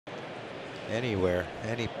anywhere,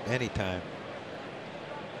 anytime.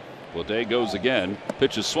 Well, Day goes again.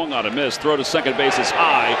 Pitch is swung on a miss. Throw to second base is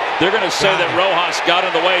high. They're going to say that Rojas got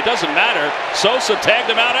in the way. It doesn't matter. Sosa tagged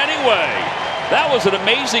him out anyway. That was an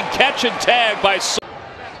amazing catch and tag by Sosa.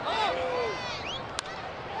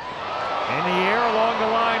 In the air along the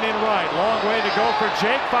line in right. Long way to go for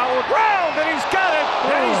Jake. Foul ground, and he's got it.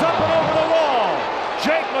 And he's up and over the wall.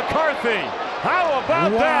 Jake McCarthy. How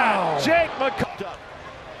about that? Jake McCarthy.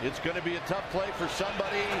 It's going to be a tough play for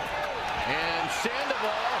somebody. And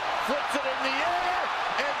Sandoval flips it in the air.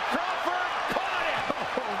 And Crawford caught it.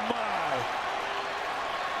 Oh, my.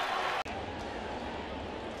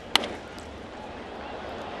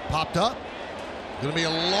 Popped up. Going to be a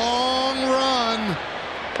long run.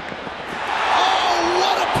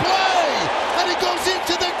 What a play! And he goes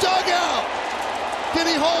into the dugout. Did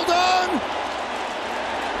he hold on?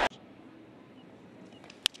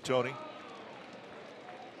 Tony.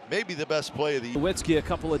 Maybe the best play of the Nowitzki a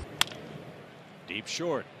couple of deep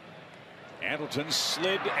short. Andleton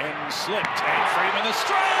slid and slipped. And Freeman the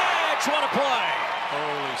stretch. What a play!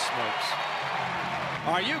 Holy smokes.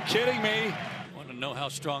 Are you kidding me? Want to know how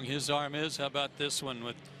strong his arm is? How about this one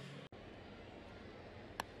with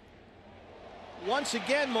once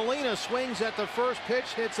again, Molina swings at the first pitch,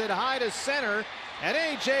 hits it high to center, and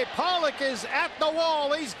A.J. Pollock is at the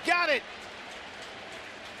wall. He's got it.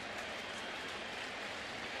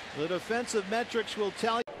 The defensive metrics will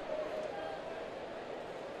tell you.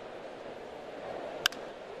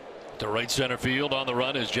 to right center field. On the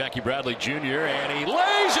run is Jackie Bradley Jr. and he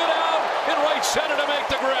lays it out in right center to make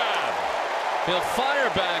the grab. He'll fire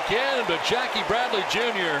back in, but Jackie Bradley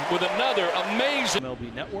Jr. with another amazing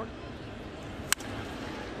MLB Network.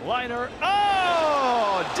 Liner.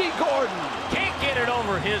 Oh, D. Gordon can't get it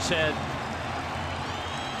over his head.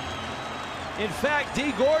 In fact,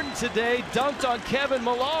 D. Gordon today dunked on Kevin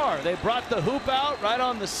Millar. They brought the hoop out right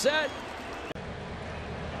on the set.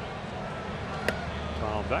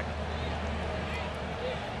 Tom Beck.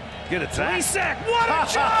 Get it, Zach. What a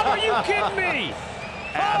job! Are you kidding me?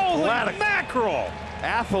 Holy mackerel!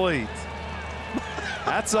 Athlete.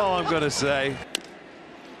 That's all I'm going to say.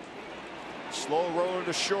 Slow roller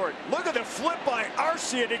to short. Look at the flip by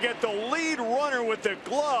Arcia to get the lead runner with the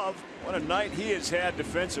glove. What a night he has had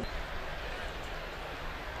defensive.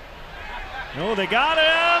 No, they got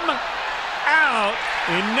him out.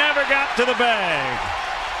 He never got to the bag.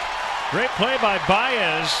 Great play by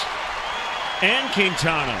Baez and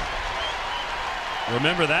Quintana.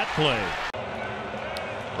 Remember that play.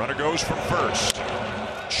 Runner goes from first.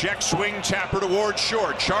 Check swing tapper towards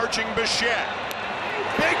short. Charging Bichette.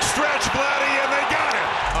 Big stretch, Vladdy, and they got him.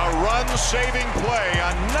 A run-saving play.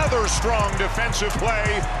 Another strong defensive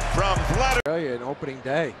play from Vladdy. An opening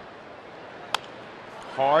day.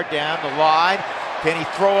 Hard down the line. Can he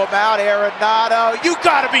throw him out? Arenado. You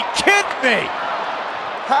got to be kidding me.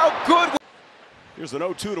 How good. Here's an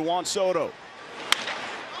 0-2 to Juan Soto.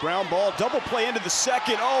 Ground ball, double play into the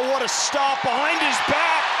second. Oh, what a stop behind his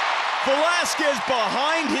back. Velasquez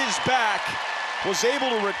behind his back was able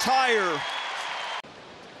to retire.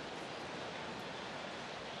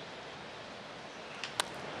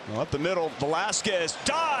 Well, up the middle, Velasquez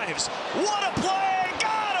dives. What a play!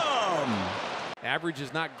 Got him! Average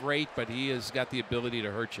is not great, but he has got the ability to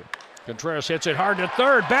hurt you. Contreras hits it hard to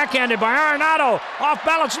third, backhanded by Arenado. Off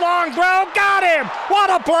balance, long throw, got him! What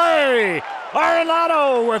a play!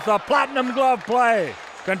 Arenado with a platinum glove play.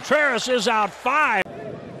 Contreras is out 5.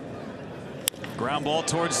 ground ball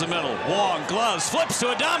towards the middle. Wong gloves, flips to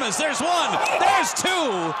Adames. There's one. There's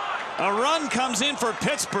two. A run comes in for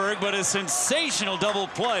Pittsburgh, but a sensational double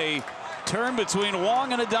play. Turn between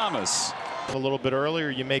Wong and Adames. A little bit earlier,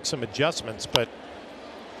 you make some adjustments, but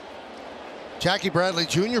Jackie Bradley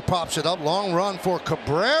Jr. pops it up. Long run for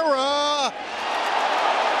Cabrera.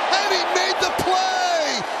 And he made the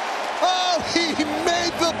play. Oh, he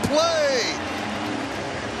made the play.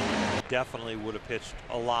 definitely would have pitched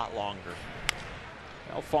a lot longer.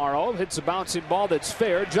 Alfaro hits a bouncing ball that's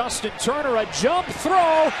fair. Justin Turner, a jump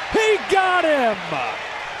throw. He got him.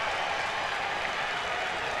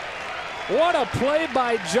 What a play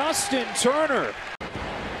by Justin Turner.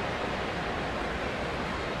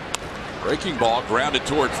 Breaking ball grounded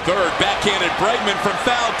towards third. Backhanded Bregman from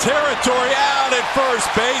foul territory. Out at first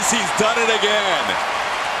base. He's done it again.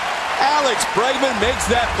 Alex Bregman makes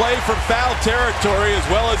that play from foul territory as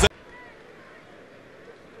well as.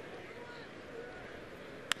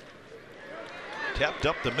 Tapped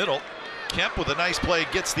up the middle. Kemp with a nice play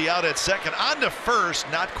gets the out at second. On to first,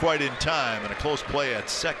 not quite in time, and a close play at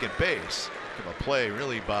second base. A play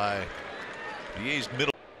really by BA's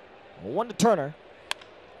middle. 1 to Turner.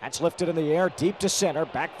 That's lifted in the air, deep to center.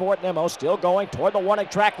 Back for it, Nimmo, still going toward the warning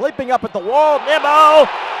track, leaping up at the wall. Nimmo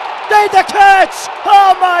made the catch!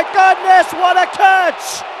 Oh my goodness, what a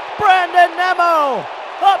catch! Brandon Nimmo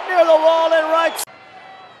up near the wall in right.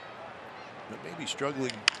 But maybe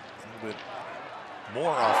struggling a little bit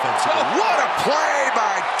more offensively. What a play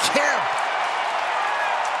by Kemp!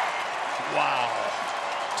 Wow.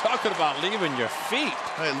 Talking about leaving your feet.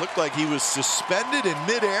 It looked like he was suspended in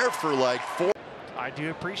midair for like 4. I do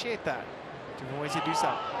appreciate that. Different ways to do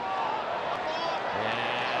so.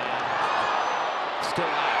 Still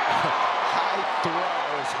high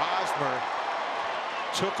throws. Hosmer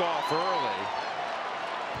took off early.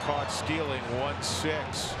 Caught stealing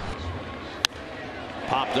 1-6.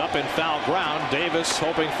 Popped up in foul ground. Davis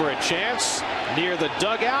hoping for a chance. Near the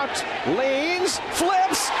dugout. Leans.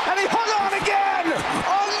 Flips. And he hung on again.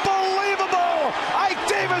 Unbelievable. Ike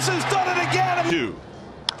Davis has done it again. 2.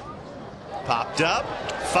 Popped up.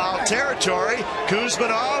 Foul territory.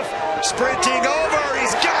 Kuzmanov sprinting over.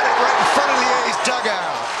 He's got it right in front of the A's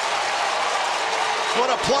dugout. What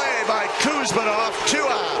a play by Kuzmanov. 2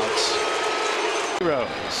 outs.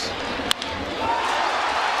 Rose.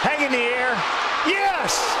 Hang in the air.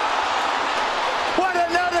 Yes! What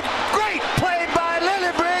another great play by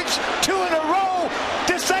Lillibridge. 2 in a row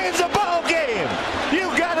to say it's a ball game. You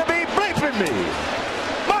gotta be bleeping me.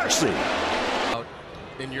 Mercy.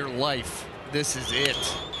 In your life, this is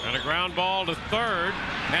it. And a ground ball to third.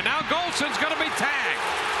 And now Golson's going to be tagged.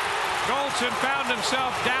 Golson found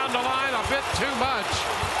himself down the line a bit too much.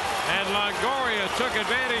 And Longoria took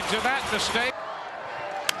advantage of that mistake.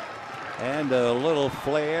 And a little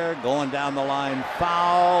flare going down the line.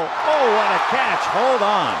 Foul. Oh, what a catch. Hold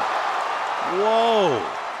on. Whoa.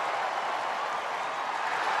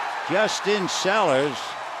 Justin Sellers.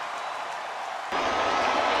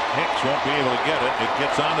 Hicks won't be able to get it. It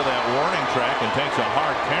gets onto that warning track and takes a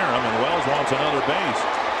hard carom, and Wells wants another base.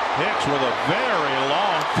 Hicks with a very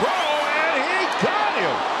long throw, and he got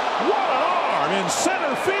him. What an arm in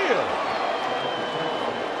center field.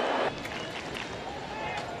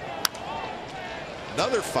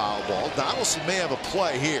 Another foul ball. Donaldson may have a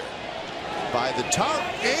play here. By the tarp,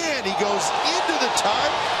 and he goes into the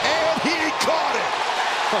tarp, and he caught it.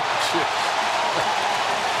 Oh,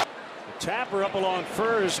 Tapper up along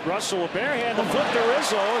first. Russell a barehand to flip to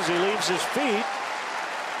Rizzo as he leaves his feet.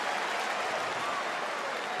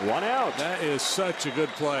 1 out. That is such a good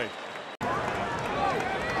play.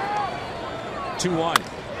 2-1. Oh,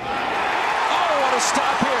 what a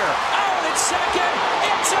stop here. Out at second.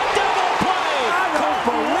 It's a double play. I don't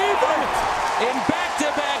believe it. In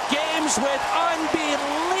back-to-back games with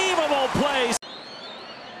unbelievable plays.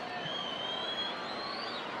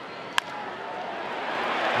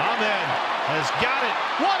 Ahmed has got it.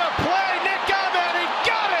 What a play. Nick Ahmed. He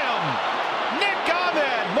got him. Nick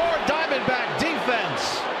Ahmed. More Diamondback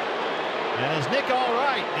defense. And is Nick all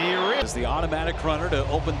right? As the automatic runner to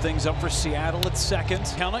open things up for Seattle at second.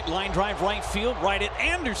 Kelnick line drive right field, right at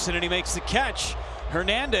Anderson, and he makes the catch.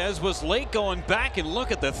 Hernandez was late going back, and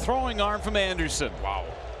look at the throwing arm from Anderson. Wow.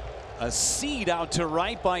 A seed out to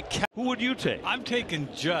right by Who would you take? I'm taking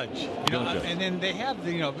Judge. You know, and then they have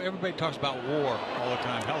the, everybody talks about WAR all the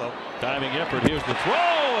time. Hello. Diving effort. Here's the throw,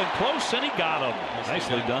 and close, and he got him.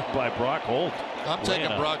 Nicely done by Brock Holt. I'm taking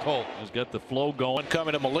Brock Holt. Has got the flow going.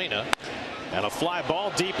 Coming to Molina. And a fly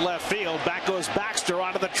ball deep left field. Back goes Baxter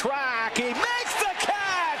onto the track. He makes the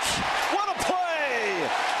catch. What a play.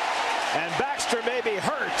 And Baxter may be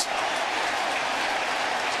hurt.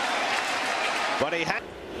 But he had.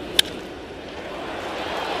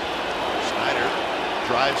 Snyder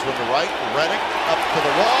drives with the right. Reddick up to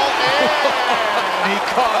the wall, and he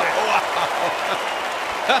caught it.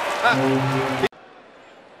 Wow.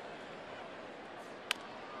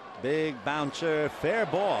 Big bouncer, fair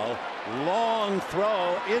ball. Long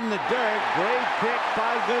throw in the dirt. Great pick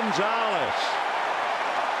by Gonzalez.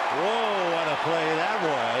 Whoa, what a play that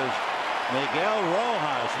was. Miguel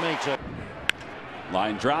Rojas makes it.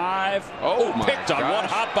 Line drive. Oh, picked on one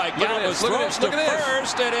hop by Galvis. Throws to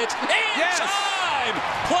first, and it's in time.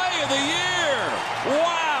 Play of the year.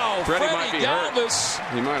 Wow. Freddie Galvis.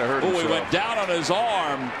 He might have hurt himself. Oh, he went down on his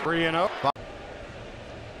arm. 3-0.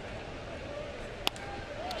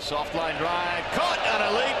 Soft line drive. Caught on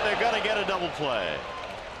a leap. They're going to get a double play.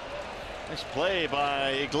 Nice play by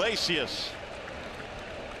Iglesias.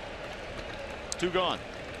 2 gone.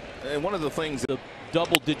 And one of the things the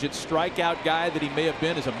double-digit strikeout guy that he may have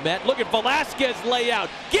been as a Met. Look at Velasquez layout.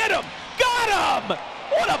 Get him! Got him!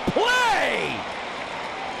 What a play!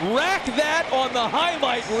 Rack that on the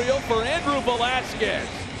highlight reel for Andrew Velasquez.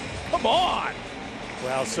 Come on!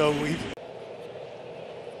 Well, so we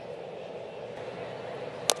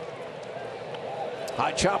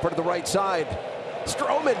High chopper to the right side.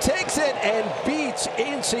 Stroman takes it and beats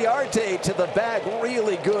Inciarte to the bag.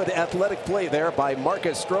 Really good athletic play there by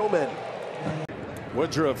Marcus Stroman.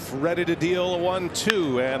 Woodruff ready to deal a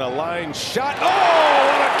 1-2 and a line shot. Oh,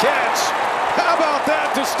 what a catch! How about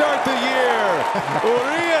that to start the year?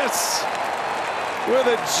 Urias with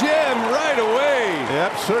a gem right away.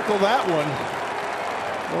 Yep, circle that one.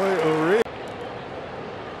 Boy, Urias.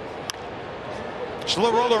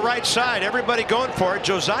 Slow roller right side. Everybody going for it.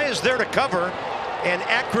 Josiah's there to cover and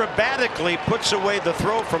acrobatically puts away the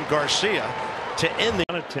throw from Garcia to end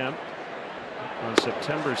the attempt on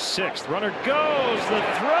September 6th. Runner goes. The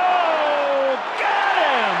throw. Got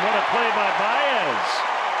him. What a play by Baez.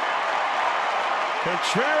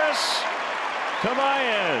 Contreras to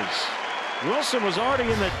Baez. Wilson was already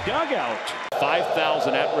in the dugout.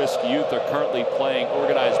 5,000 at-risk youth are currently playing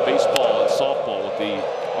organized baseball and softball with the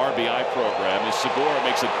RBI program. As Segura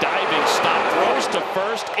makes a diving stop, throws to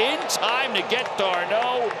first in time to get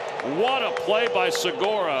d'Arnaud. What a play by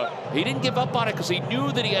Segura. He didn't give up on it because he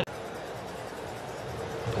knew that he had.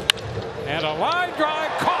 And a line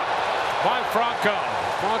drive caught by Franco.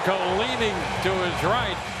 Franco leaning to his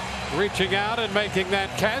right, reaching out and making that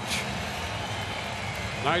catch.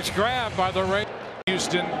 Nice grab by the Rays.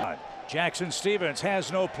 Houston. Jackson Stevens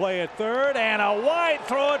has no play at third, and a wide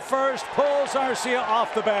throw at first pulls Arcia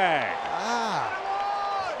off the bag.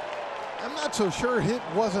 I'm not so sure it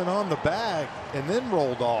wasn't on the bag and then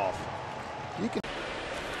rolled off. You can.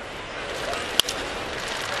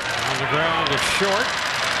 On the ground, it's short.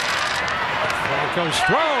 Franco's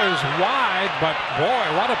throw is wide, but boy,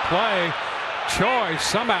 what a play. Choi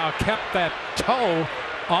somehow kept that toe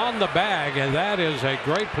on the bag, and that is a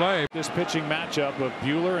great play. This pitching matchup of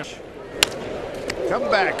Buehler and Come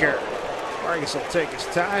back here. Vargas will take his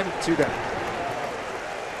time. 2 down.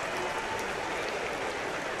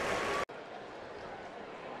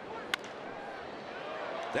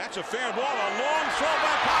 That's a fair ball. A long throw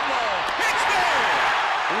by Pablo. It's there.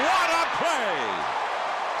 What a play.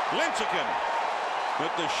 Lincecum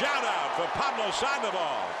with the shout out for Pablo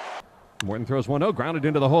Sandoval. Morton throws 1-0, grounded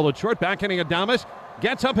into the hole at short. Backhanding Adames.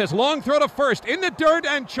 Gets up his long throw to first in the dirt,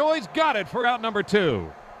 and Choi's got it for out number 2.